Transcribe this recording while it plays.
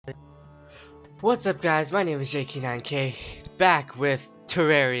What's up guys, my name is JKing9k, back with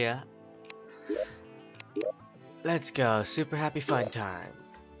Terraria. Let's go, super happy fun time.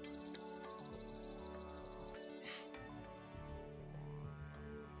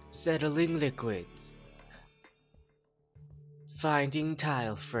 Settling liquids. Finding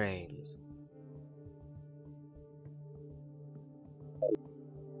tile frames.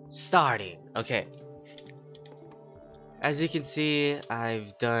 Starting, okay. As you can see,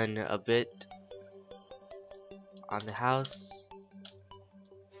 I've done a bit on the house.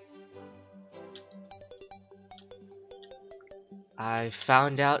 I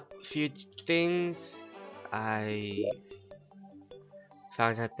found out a few things. I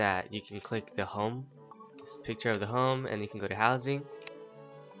found out that you can click the home, this picture of the home, and you can go to housing,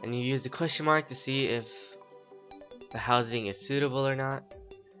 and you use the question mark to see if the housing is suitable or not.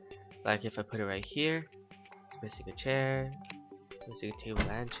 Like if I put it right here, it's missing a chair, missing a table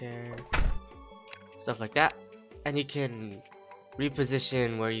and chair, stuff like that. And you can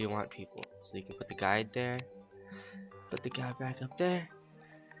reposition where you want people. So you can put the guide there, put the guy back up there.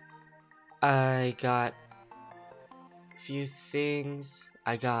 I got a few things.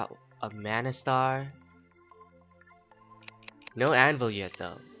 I got a mana star. No anvil yet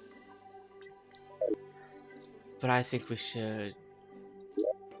though. But I think we should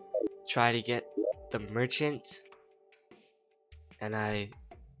try to get the merchant. And I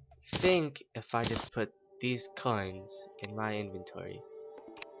think if I just put these coins in my inventory,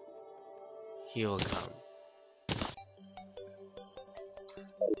 he will come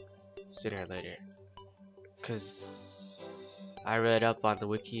sooner or later. Cause I read up on the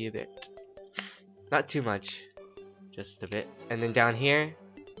wiki a bit, not too much, just a bit. And then down here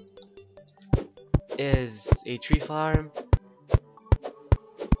is a tree farm.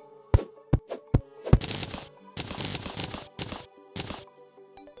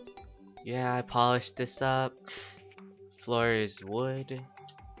 Yeah, I polished this up. Floor is wood.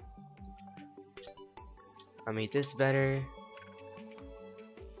 I made this better.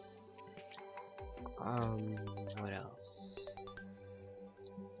 What else?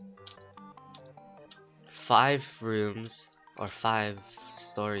 5 rooms or 5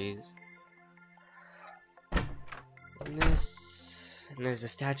 stories. And there's a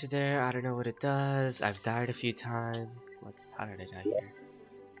statue there. I don't know what it does. I've died a few times. How did I die here?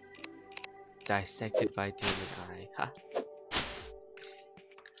 Dissected by demon eye. Ha.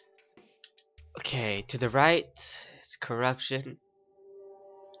 Okay, to the right is corruption,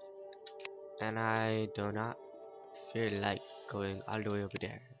 and I do not feel like going all the way over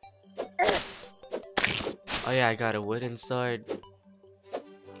there. Oh yeah, I got a wooden sword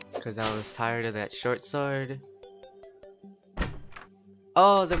because I was tired of that short sword.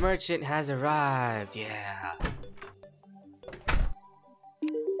 Oh, the merchant has arrived. Yeah.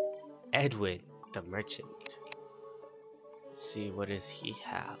 Edwin, the merchant. Let's see, what does he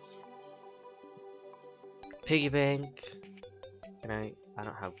have? Piggy bank. Can I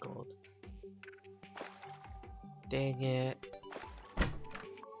don't have gold. Dang it.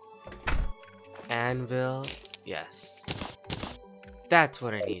 Anvil. Yes. That's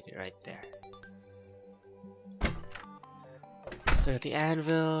what I needed right there. So the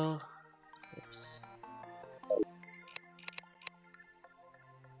anvil. Oops.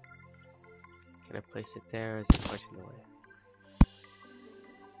 Can I place it there, or is it much in the way?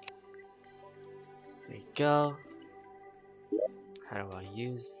 There you go. How do I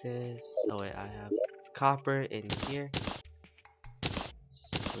use this? Oh wait, I have copper in here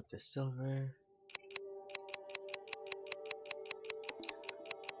with the silver.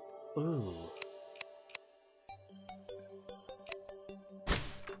 Ooh.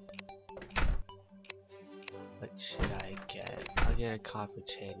 What should I get? I'll get a copper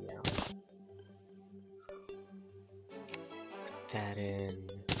chain now. Put that in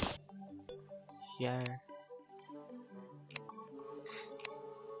here.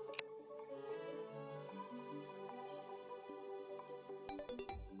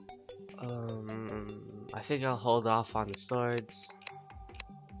 I think I'll hold off on the swords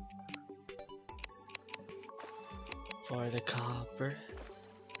for the copper.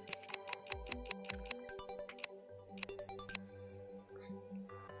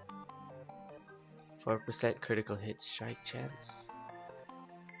 %4 critical hit strike chance.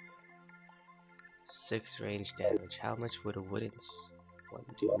 6 range damage. How much would a wooden one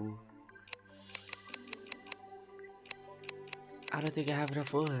do? I don't think I have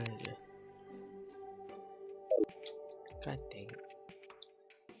enough wood. God dang it.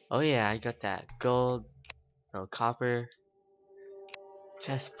 Oh yeah, I got that gold, no, copper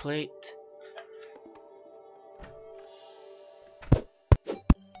chest plate.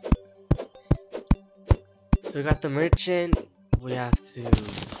 So we got the merchant. We have to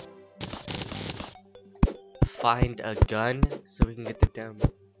find a gun so we can get the demo.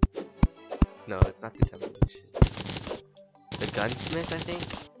 No, it's not the demolition. The gunsmith, I think.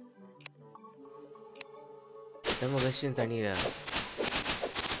 Demolitions, I need a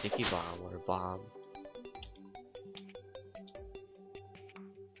sticky bomb or a bomb.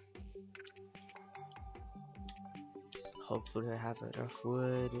 Hopefully I have enough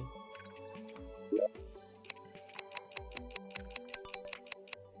wood.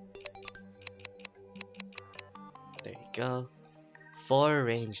 There you go. 4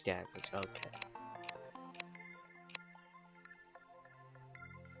 range damage, okay.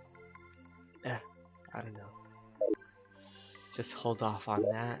 I don't know. Just hold off on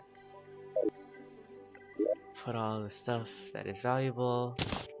that. Put all the stuff that is valuable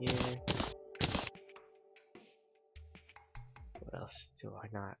here. What else do I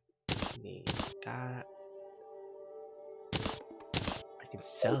not need? That. I can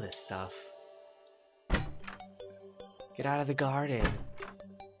sell this stuff. Get out of the garden.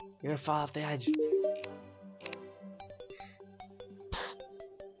 You're gonna fall off the edge.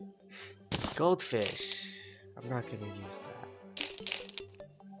 Goldfish. I'm not gonna use that.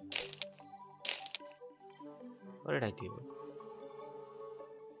 What did I do?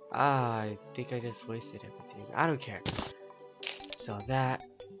 Ah, I think I just wasted everything. I don't care. Sell that.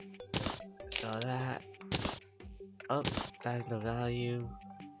 Sell that. Oh, that has no value.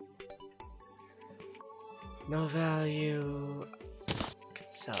 No value.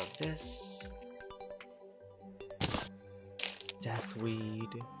 Could sell this.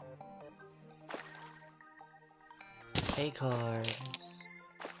 Deathweed. Acorns.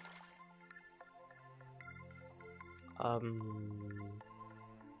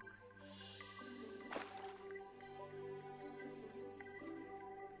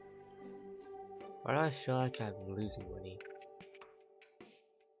 Why do I feel like I'm losing money?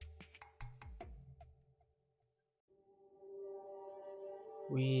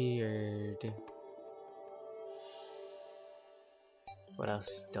 Weird. What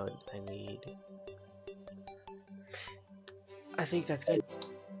else don't I need? I think that's good.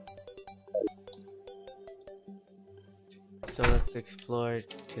 So let's explore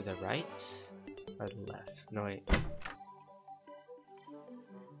to the right or the left. No wait.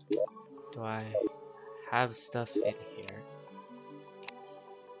 Do I have stuff in here?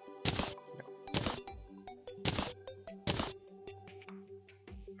 No.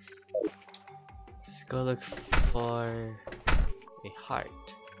 Let's go look for a heart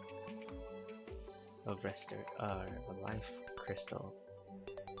of a life crystal.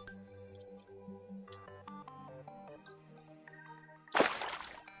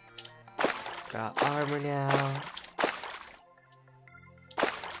 Got armor now,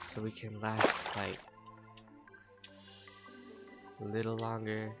 so we can last like a little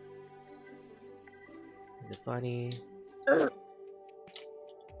longer. The bunny.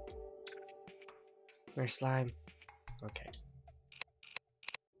 Where's slime? Okay.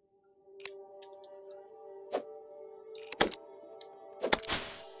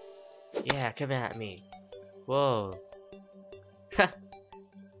 Yeah, come at me. Whoa.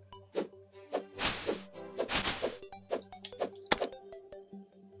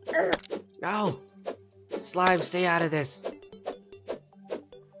 No! Slime, stay out of this!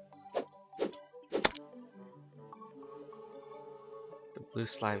 The blue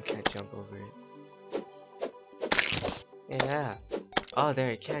slime can't jump over it. Yeah. Oh,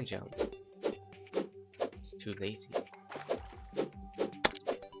 there, it can jump. It's too lazy.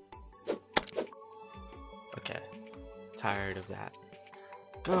 Okay. Tired of that.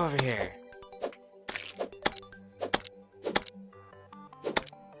 Go over here!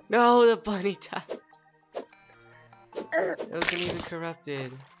 No, the bunny died. It wasn't even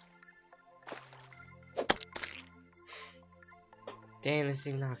corrupted. Dang, this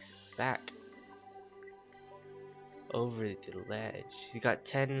thing knocks back over the ledge. He's got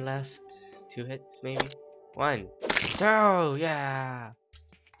 10 left. 2 hits, maybe? 1. 2! Yeah!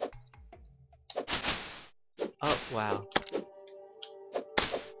 Oh, wow.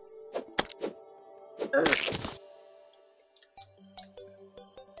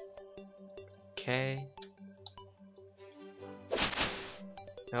 Okay.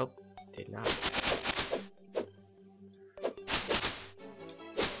 Nope, did not.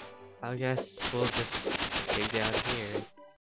 I guess we'll just dig down here.